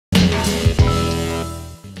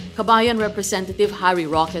Kabayan Representative Harry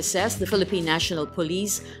Roque says the Philippine National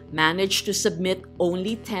Police managed to submit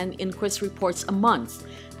only 10 inquest reports a month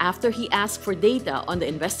after he asked for data on the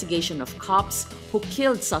investigation of cops who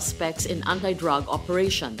killed suspects in anti-drug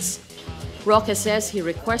operations. Roque says he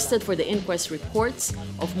requested for the inquest reports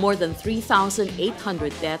of more than 3,800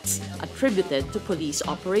 deaths attributed to police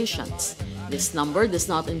operations. This number does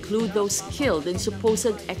not include those killed in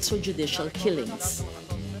supposed extrajudicial killings.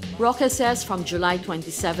 Roque says from July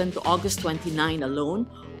 27 to August 29 alone,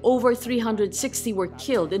 over 360 were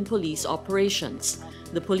killed in police operations.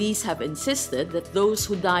 The police have insisted that those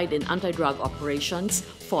who died in anti-drug operations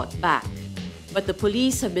fought back. But the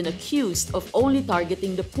police have been accused of only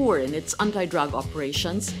targeting the poor in its anti-drug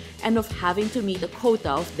operations and of having to meet a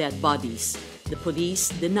quota of dead bodies. The police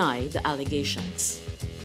deny the allegations.